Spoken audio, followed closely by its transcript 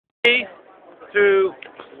3, 2,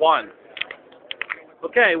 1.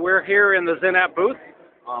 Okay, we're here in the XenApp booth.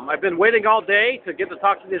 I've been waiting all day to get to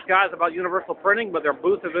talk to these guys about universal printing, but their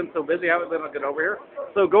booth has been so busy I haven't been able to get over here.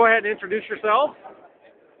 So go ahead and introduce yourselves.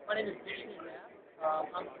 My name is thenew.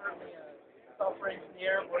 I'm currently a software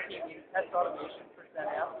engineer working in test automation for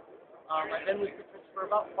XenApp. I've been with Citrix for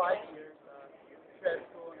about 5 years. Grad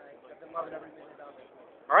school, and I've been loving every minute of it.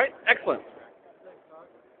 All right, excellent.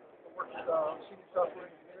 I work as a senior software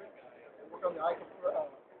engineer. I work on the ICA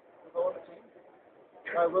development team.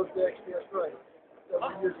 I wrote the XPS right.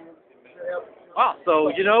 Using XenApp. Wow,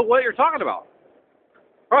 so you know what you're talking about.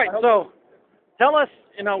 All right, so tell us,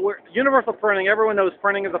 universal printing, everyone knows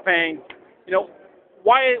printing is a pain.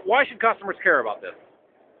 Why should customers care about this?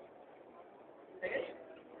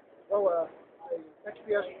 Well, the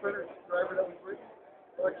XPS printer driver that we've written,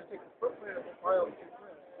 I like to take the footprint of the file that you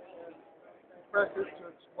print and compress it to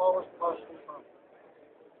its smallest possible time.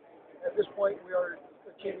 At this point, we are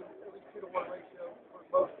achieving at least 2-to-1 ratio for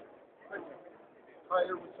most printing.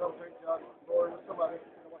 Higher with some print jobs, lower with some others,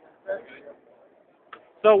 depending on what manufacturer.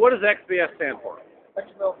 So what does XPS stand for?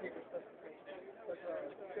 XML paper specification. That's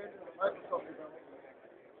a standard of Microsoft development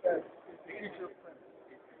that is the future of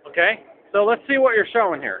printing. Okay, so let's see what you're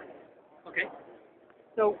showing here. Okay.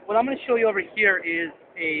 So what I'm going to show you over here is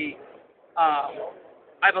I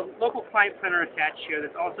have a local client printer attached here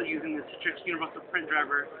that's also using the Citrix Universal Print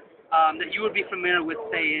Driver that you would be familiar with,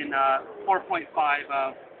 say, in 4.5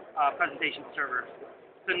 presentation server.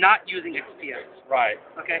 So not using XPS. Right.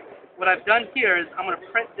 Okay. What I've done here is I'm going to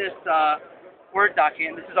print this Word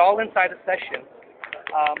document. This is all inside a session.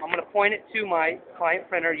 I'm going to point it to my client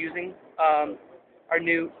printer using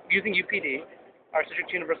using UPD, our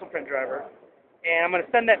Citrix Universal Print Driver, and I'm going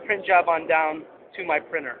to send that print job on down to my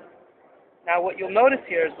printer. Now what you'll notice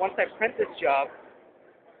here is once I print this job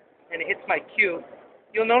and it hits my queue,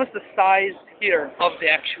 you'll notice the size here of the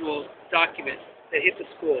actual document that hit the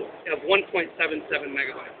spool of 1.77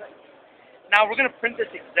 megabytes. Now we're going to print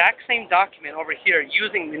this exact same document over here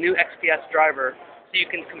using the new XPS driver so you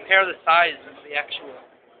can compare the size of the actual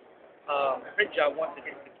print job once it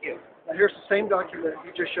hits the queue. Now here's the same document he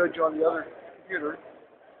just showed you on the other computer.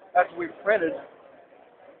 After we've printed,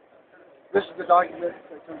 this is the document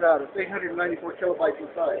that comes out. It's 894 kilobytes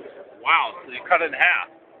in size. Wow, so you cut it in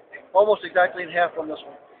half. Almost exactly in half on this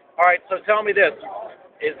one. All right, so tell me this.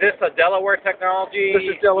 Is this a Delaware technology?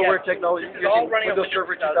 This is Delaware Yes. technology This is all using running on Windows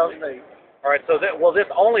Server 2008. All right, so will this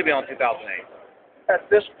only be on 2008? At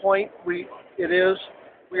this point, we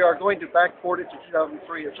are going to backport it to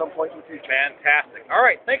 2003 at some point in the future. Fantastic. All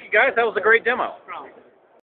right, thank you guys. That was a great demo. No problem.